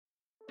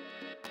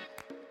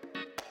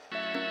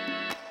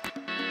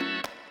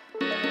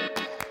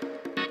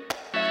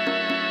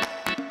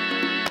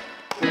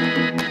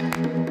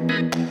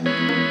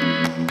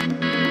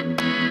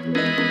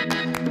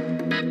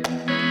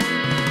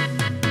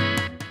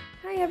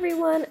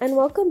everyone, and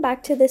welcome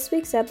back to this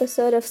week's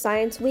episode of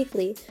Science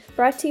Weekly,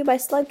 brought to you by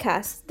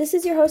Slugcast. This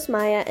is your host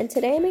Maya, and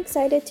today I'm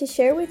excited to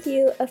share with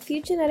you a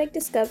few genetic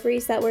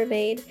discoveries that were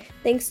made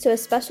thanks to a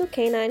special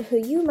canine who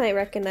you might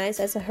recognize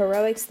as a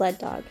heroic sled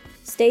dog.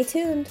 Stay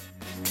tuned!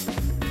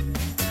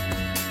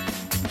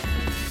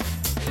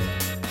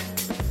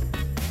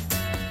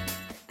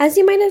 As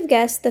you might have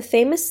guessed, the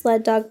famous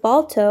sled dog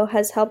Balto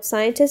has helped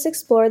scientists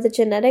explore the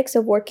genetics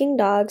of working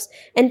dogs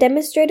and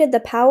demonstrated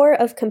the power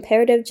of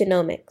comparative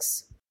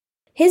genomics.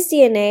 His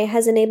DNA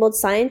has enabled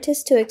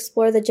scientists to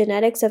explore the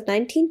genetics of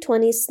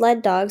 1920s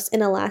sled dogs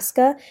in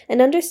Alaska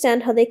and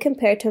understand how they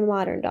compare to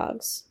modern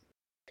dogs.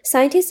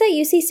 Scientists at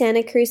UC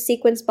Santa Cruz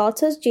sequenced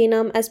Balto's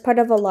genome as part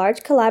of a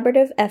large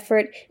collaborative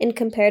effort in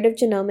comparative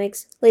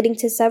genomics, leading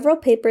to several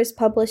papers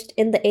published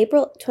in the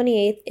April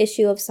 28th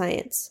issue of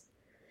Science.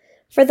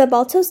 For the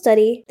Balto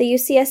study, the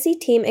UCSC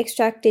team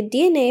extracted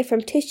DNA from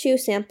tissue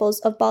samples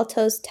of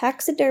Balto's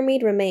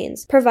taxidermied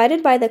remains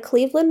provided by the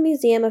Cleveland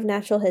Museum of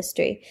Natural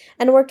History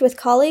and worked with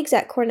colleagues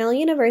at Cornell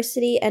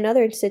University and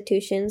other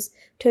institutions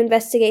to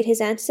investigate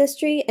his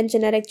ancestry and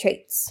genetic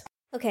traits.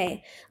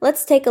 Okay,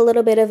 let's take a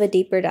little bit of a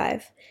deeper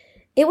dive.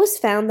 It was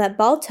found that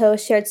Balto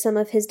shared some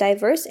of his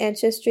diverse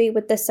ancestry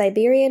with the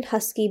Siberian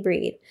Husky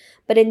breed,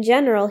 but in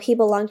general he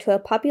belonged to a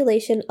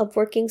population of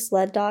working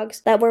sled dogs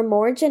that were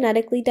more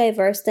genetically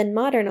diverse than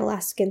modern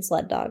Alaskan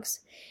sled dogs.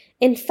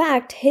 In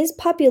fact, his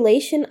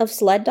population of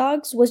sled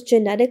dogs was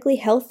genetically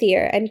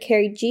healthier and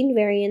carried gene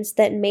variants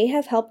that may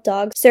have helped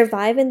dogs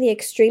survive in the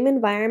extreme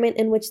environment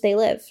in which they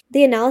live.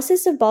 The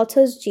analysis of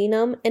Balto's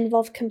genome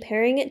involved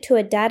comparing it to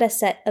a data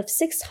set of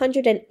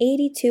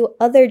 682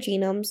 other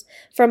genomes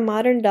from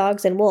modern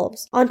dogs and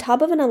wolves, on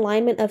top of an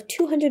alignment of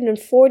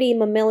 240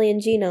 mammalian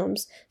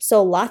genomes,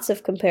 so lots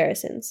of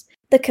comparisons.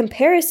 The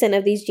comparison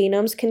of these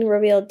genomes can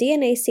reveal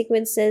DNA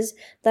sequences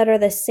that are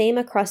the same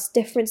across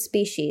different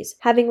species,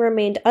 having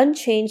remained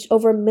unchanged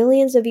over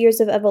millions of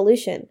years of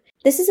evolution.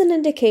 This is an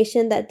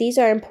indication that these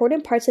are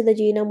important parts of the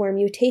genome where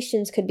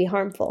mutations could be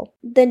harmful.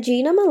 The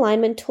genome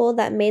alignment tool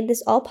that made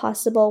this all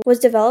possible was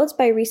developed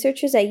by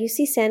researchers at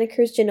UC Santa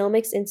Cruz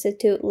Genomics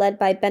Institute led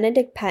by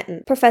Benedict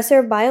Patton, professor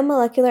of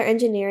biomolecular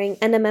engineering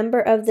and a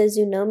member of the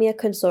Zoonomia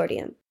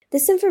Consortium.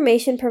 This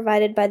information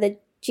provided by the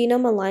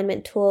genome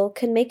alignment tool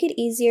can make it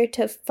easier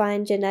to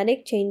find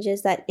genetic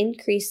changes that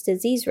increase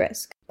disease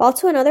risk.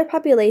 Balto and other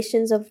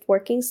populations of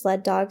working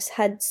sled dogs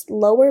had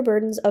lower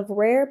burdens of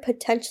rare,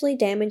 potentially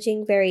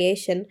damaging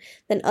variation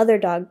than other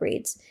dog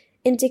breeds,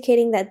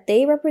 indicating that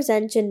they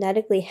represent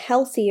genetically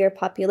healthier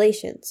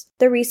populations.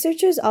 The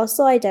researchers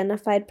also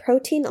identified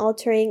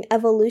protein-altering,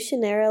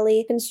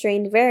 evolutionarily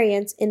constrained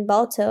variants in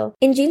Balto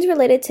in genes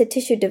related to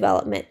tissue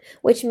development,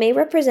 which may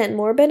represent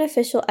more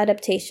beneficial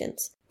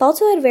adaptations.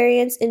 Balto had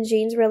variants in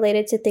genes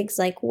related to things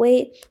like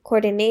weight,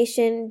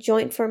 coordination,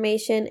 joint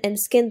formation, and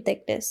skin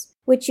thickness,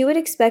 which you would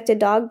expect a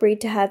dog breed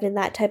to have in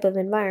that type of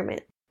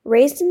environment.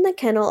 Raised in the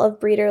kennel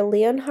of breeder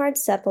Leonhard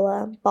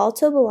Seppala,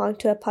 Balto belonged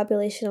to a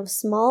population of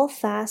small,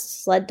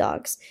 fast sled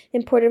dogs,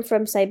 imported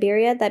from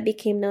Siberia that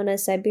became known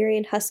as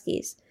Siberian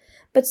Huskies.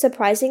 But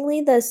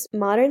surprisingly, the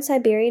modern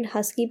Siberian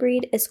Husky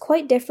breed is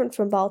quite different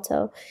from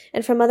Balto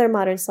and from other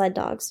modern sled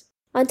dogs.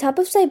 On top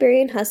of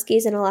Siberian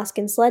Huskies and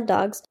Alaskan sled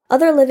dogs,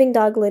 other living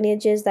dog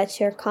lineages that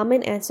share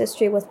common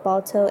ancestry with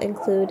Balto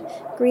include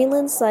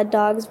Greenland sled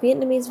dogs,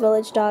 Vietnamese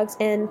village dogs,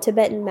 and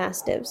Tibetan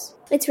mastiffs.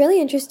 It's really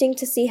interesting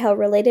to see how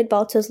related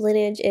Balto's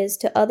lineage is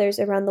to others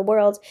around the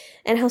world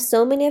and how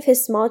so many of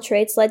his small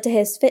traits led to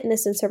his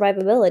fitness and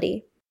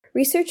survivability.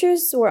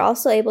 Researchers were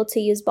also able to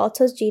use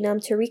Balto's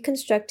genome to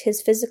reconstruct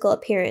his physical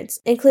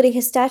appearance, including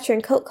his stature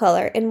and coat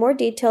color, in more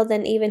detail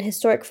than even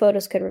historic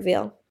photos could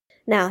reveal.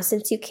 Now,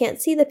 since you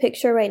can't see the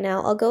picture right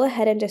now, I'll go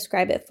ahead and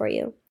describe it for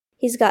you.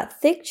 He's got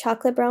thick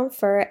chocolate brown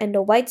fur and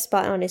a white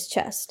spot on his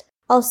chest.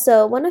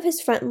 Also, one of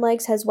his front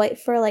legs has white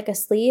fur like a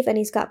sleeve, and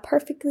he's got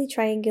perfectly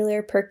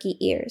triangular, perky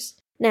ears.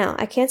 Now,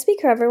 I can't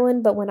speak for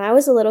everyone, but when I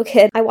was a little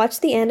kid, I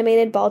watched the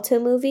animated Balto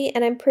movie,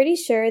 and I'm pretty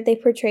sure they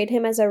portrayed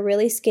him as a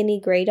really skinny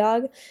gray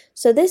dog,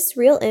 so this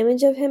real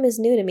image of him is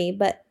new to me,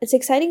 but it's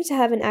exciting to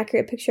have an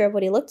accurate picture of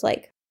what he looked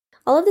like.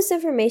 All of this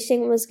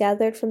information was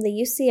gathered from the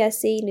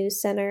UCSC News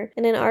Center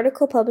in an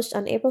article published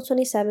on April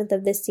 27th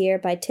of this year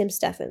by Tim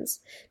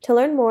Steffens. To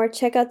learn more,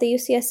 check out the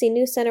UCSC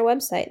News Center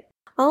website.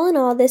 All in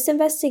all, this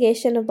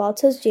investigation of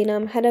Balto's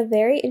genome had a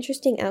very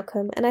interesting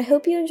outcome, and I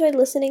hope you enjoyed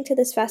listening to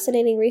this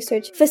fascinating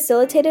research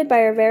facilitated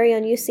by our very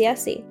own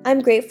UCSC.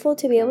 I'm grateful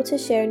to be able to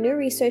share new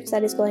research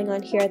that is going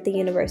on here at the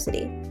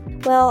university.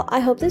 Well, I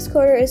hope this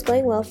quarter is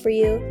going well for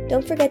you.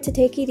 Don't forget to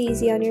take it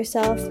easy on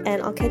yourself,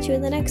 and I'll catch you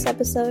in the next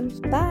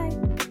episode.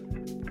 Bye!